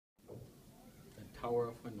Tower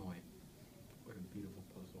of Hanoi. What a beautiful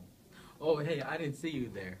puzzle. Oh, hey, I didn't see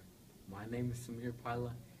you there. My name is Samir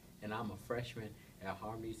Pila, and I'm a freshman at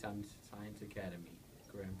Harmony Science Academy,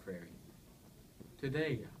 Grand Prairie.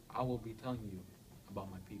 Today, I will be telling you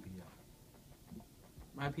about my PBL.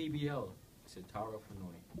 My PBL is the Tower of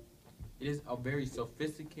Hanoi. It is a very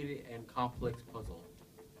sophisticated and complex puzzle.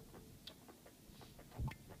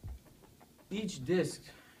 Each disc,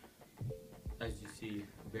 as you see,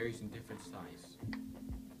 varies in different size.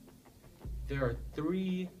 There are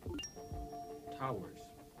 3 towers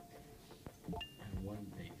and 1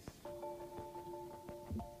 base.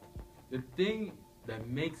 The thing that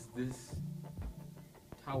makes this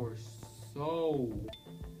tower so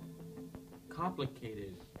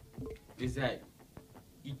complicated is that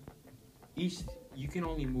you can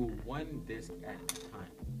only move 1 disc at a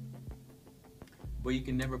time, but you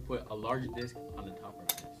can never put a larger disc on the top of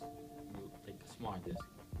this, like a small disc.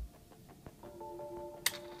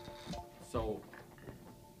 So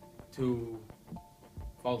to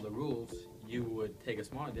follow the rules, you would take a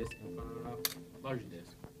small disc and put on a larger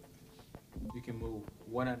disc. You can move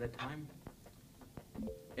 1 at a time.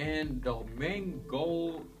 And the main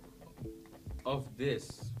goal of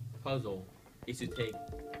this puzzle is to take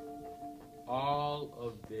all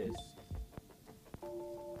of this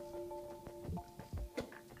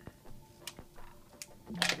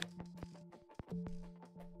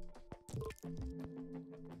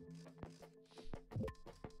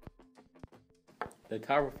The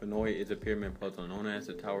Tower of Hanoi is a pyramid puzzle known as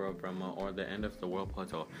the Tower of Brahma or the End of the World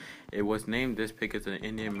puzzle. It was named this because an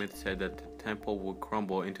Indian myth said that the temple would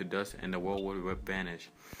crumble into dust and the world would vanish.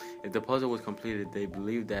 If the puzzle was completed, they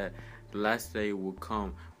believed that the last day would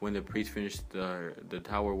come when the priest finished the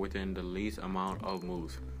tower within the least amount of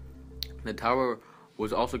moves. The tower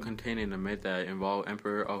was also contained in a myth that involved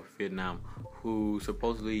Emperor of Vietnam, who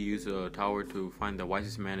supposedly used the tower to find the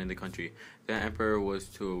wisest man in the country. The emperor was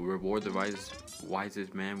to reward the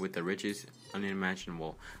wisest man with the riches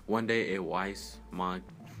unimaginable. One day, a wise monk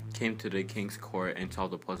came to the king's court and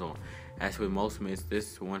solved the puzzle. As with most myths,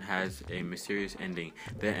 this one has a mysterious ending.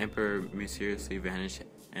 The emperor mysteriously vanished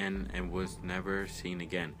and was never seen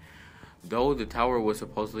again. Though the tower was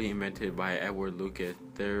supposedly invented by Edward Lucas,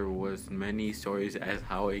 there was many stories as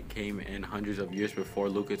how it came in hundreds of years before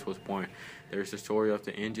Lucas was born. There is the story of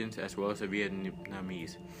the Indians as well as the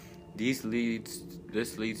Vietnamese. This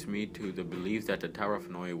leads me to the belief that the Tower of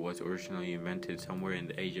Hanoi was originally invented somewhere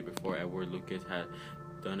in Asia before Edward Lucas had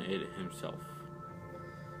done it himself.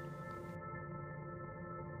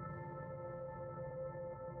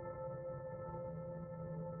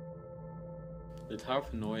 The Tower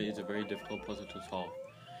of Hanoi is a very difficult puzzle to solve,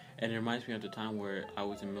 and it reminds me of the time where I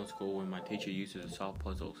was in middle school when my teacher used to solve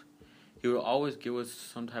puzzles. He would always give us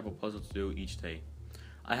some type of puzzle to do each day.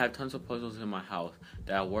 I have tons of puzzles in my house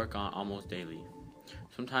that I work on almost daily.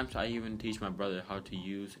 Sometimes I even teach my brother how to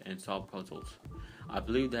use and solve puzzles. I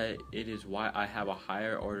believe that it is why I have a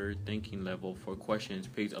higher order thinking level for questions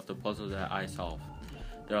because of the puzzles that I solve.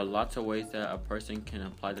 There are lots of ways that a person can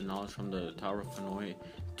apply the knowledge from the Tower of Hanoi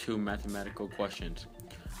to mathematical questions.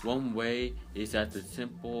 One way is that the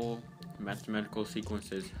simple mathematical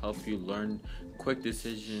sequences help you learn quick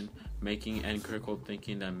decision making and critical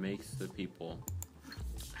thinking that makes the people.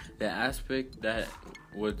 The aspect that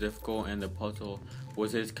was difficult in the puzzle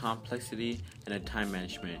was its complexity and the time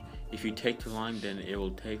management. If you take too long, then it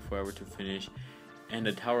will take forever to finish, and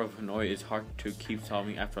the Tower of Hanoi is hard to keep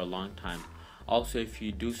solving after a long time. Also, if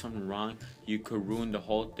you do something wrong, you could ruin the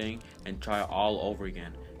whole thing and try all over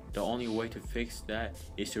again. The only way to fix that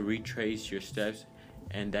is to retrace your steps,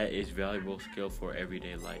 and that is valuable skill for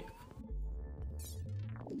everyday life.